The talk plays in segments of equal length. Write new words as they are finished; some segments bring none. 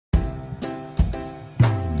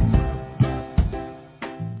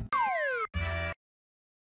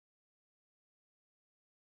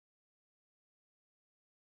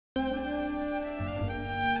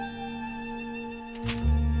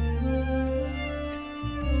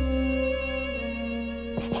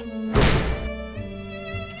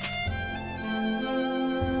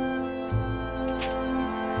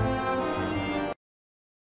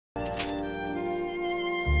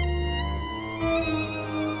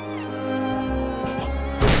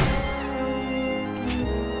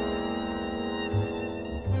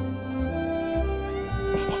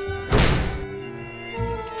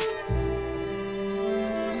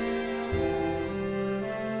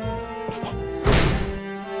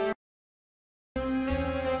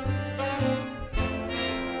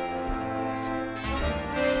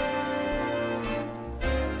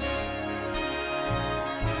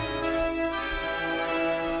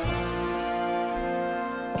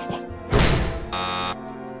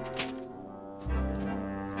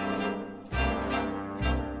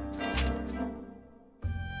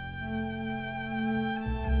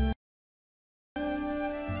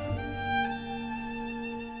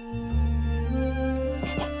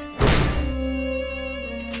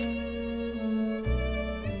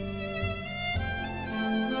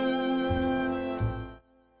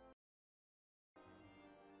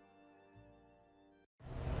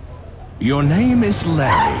Your name is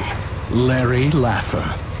Larry. Larry Laffer.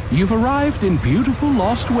 You've arrived in beautiful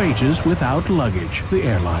Lost Wages without luggage. The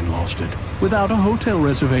airline lost it. Without a hotel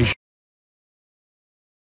reservation.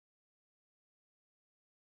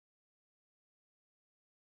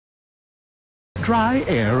 Dry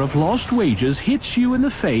air of Lost Wages hits you in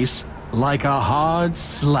the face like a hard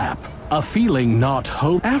slap. A feeling not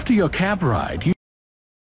hope. After your cab ride, you...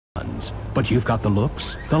 But you've got the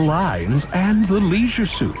looks, the lines, and the leisure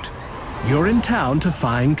suit. You're in town to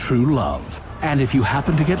find true love. And if you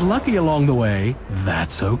happen to get lucky along the way,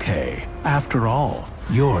 that's okay. After all,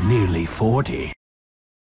 you're nearly 40.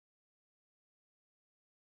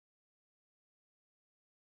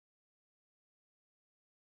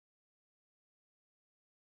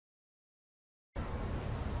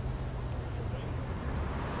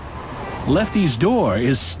 Lefty's door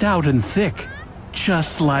is stout and thick,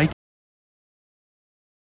 just like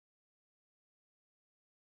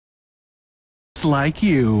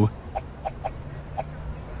you.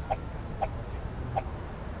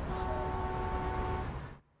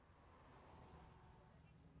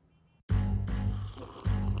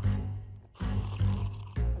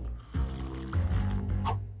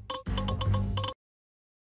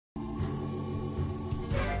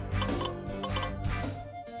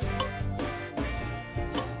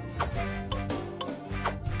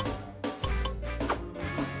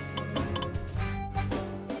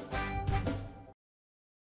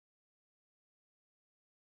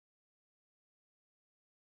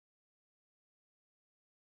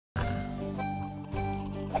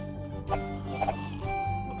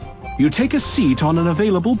 You take a seat on an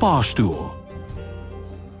available bar stool.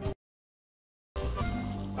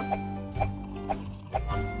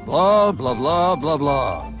 Blah, blah, blah, blah,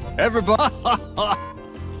 blah. Everybody...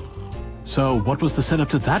 So, what was the setup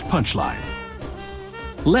to that punchline?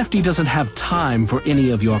 Lefty doesn't have time for any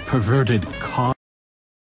of your perverted con.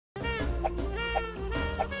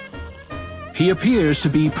 He appears to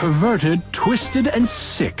be perverted, twisted, and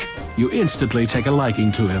sick. You instantly take a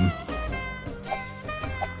liking to him.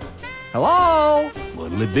 Hello?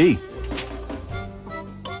 What'll it be?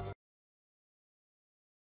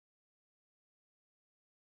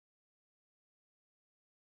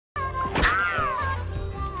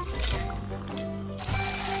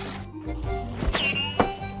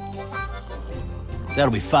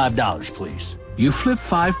 That'll be $5, please. You flip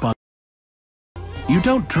 $5. You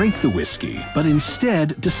don't drink the whiskey, but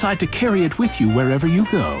instead decide to carry it with you wherever you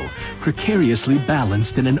go, precariously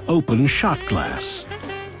balanced in an open shot glass.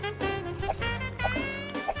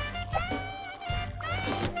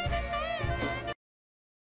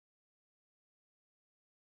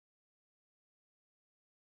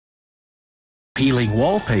 Peeling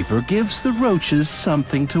wallpaper gives the roaches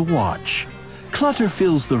something to watch. Clutter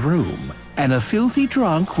fills the room, and a filthy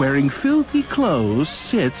drunk wearing filthy clothes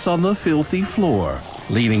sits on the filthy floor,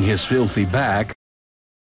 leaning his filthy back on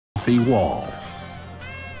the filthy wall.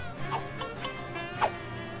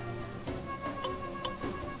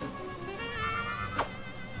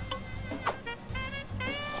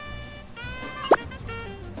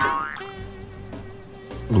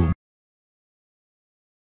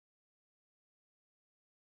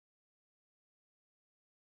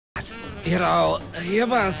 You know, you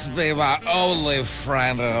must be my only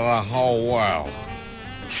friend in the whole world.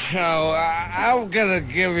 So, I'm gonna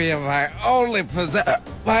give you my only possession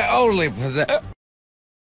in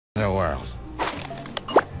the world.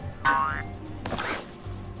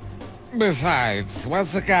 Besides,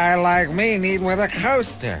 what's a guy like me need with a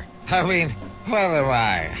coaster? I mean, what am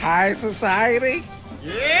I, high society?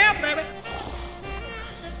 Yeah, baby.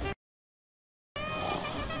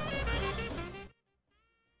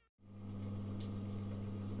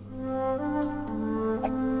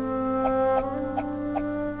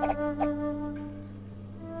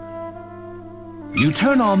 You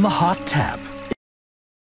turn on the hot tap.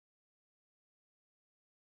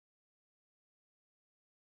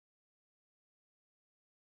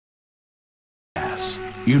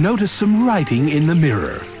 You notice some writing in the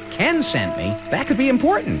mirror. Ken sent me. That could be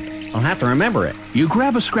important. I'll have to remember it. You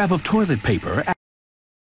grab a scrap of toilet paper and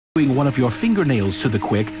doing one of your fingernails to the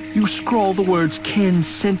quick, you scrawl the words "Ken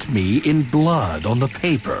sent me" in blood on the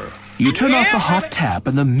paper. You turn off the hot tap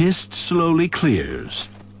and the mist slowly clears.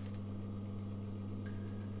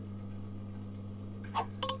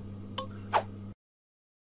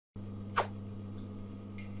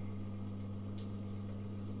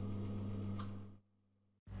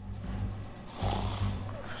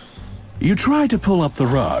 You try to pull up the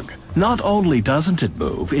rug. Not only doesn't it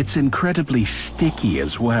move, it's incredibly sticky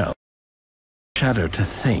as well. Shudder to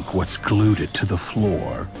think what's glued it to the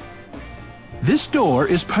floor. This door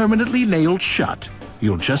is permanently nailed shut.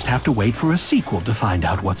 You'll just have to wait for a sequel to find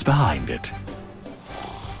out what's behind it.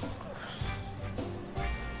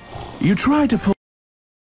 You try to pull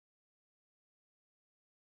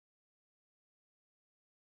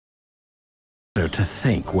to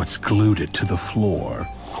think what's glued it to the floor.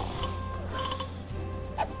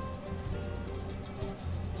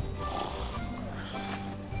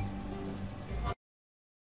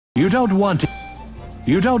 You don't want it.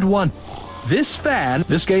 You don't want this fan.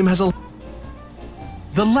 This game has a...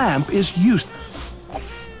 The lamp is used.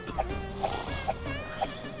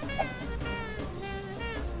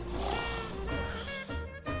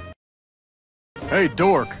 Hey,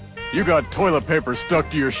 dork. You got toilet paper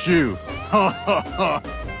stuck to your shoe. Ha ha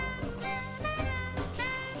ha.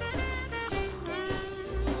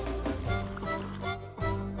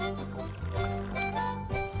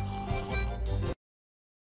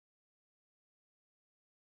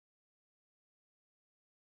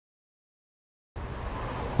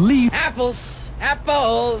 Leave. Apples!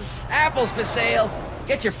 Apples! Apples for sale!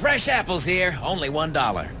 Get your fresh apples here, only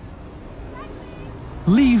 $1.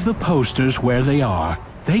 Leave the posters where they are.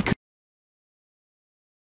 They could...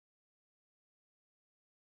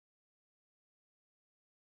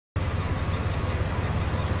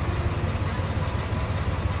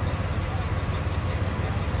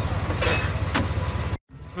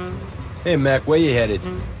 Hey, Mac, where you headed?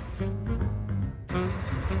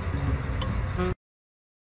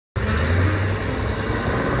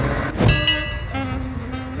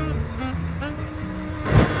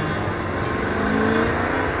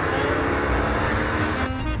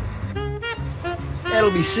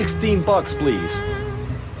 That'll be $16, please.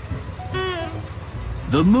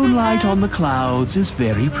 The moonlight on the clouds is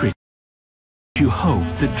very pretty. You hope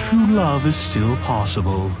that true love is still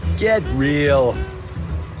possible. Get real.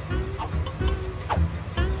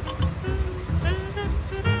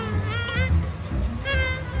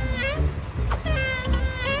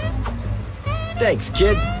 Thanks,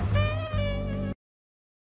 kid.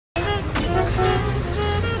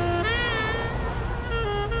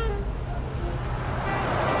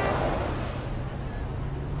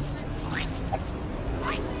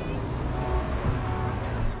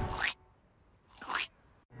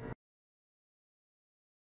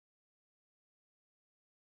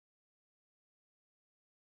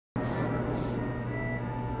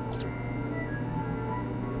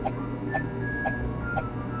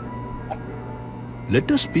 Let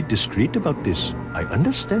us be discreet about this. I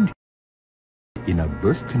understand in our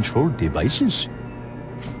birth control devices.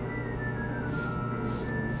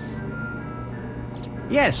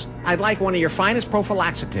 Yes, I'd like one of your finest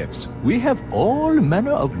prophylaxatives. We have all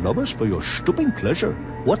manner of lovers for your stooping pleasure.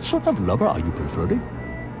 What sort of lover are you preferring?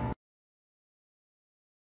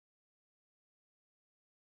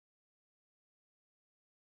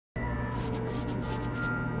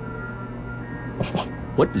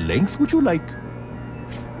 What length would you like?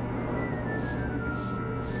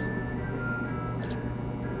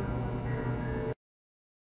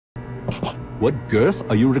 What girth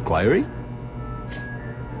are you requiring?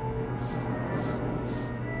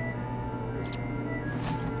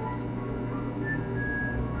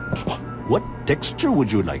 What texture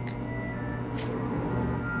would you like?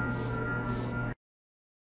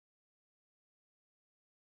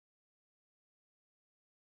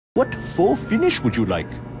 What faux finish would you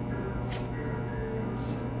like?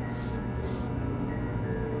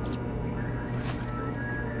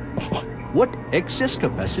 What excess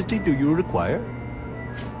capacity do you require?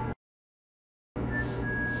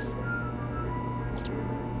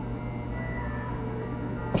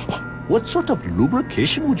 What sort of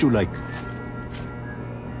lubrication would you like?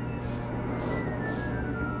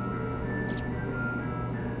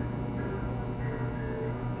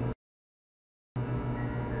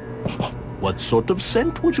 What sort of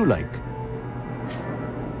scent would you like?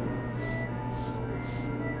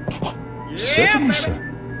 Certainly, sir.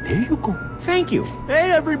 There you go. Thank you.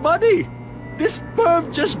 Hey, everybody! This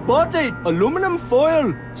perv just bought it! Aluminum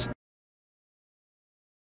foil!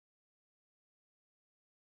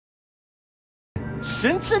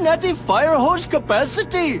 Cincinnati fire hose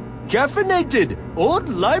capacity! Caffeinated! Old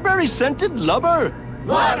library scented lubber!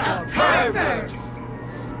 What a pervert!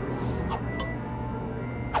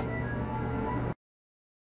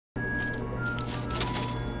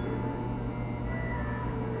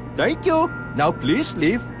 Thank you! Now please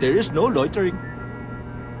leave. There is no loitering.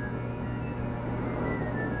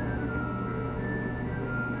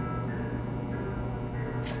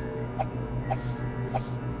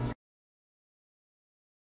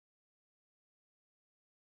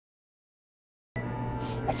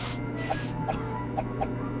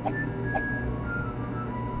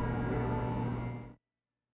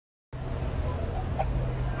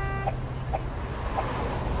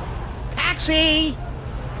 Taxi!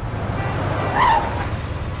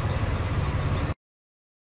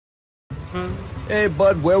 Hey,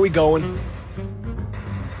 bud, where we going?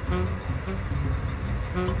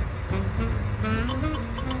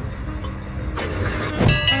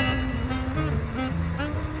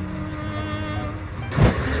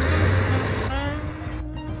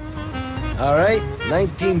 All right,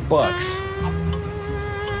 19 bucks.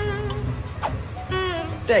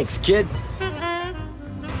 Thanks, kid.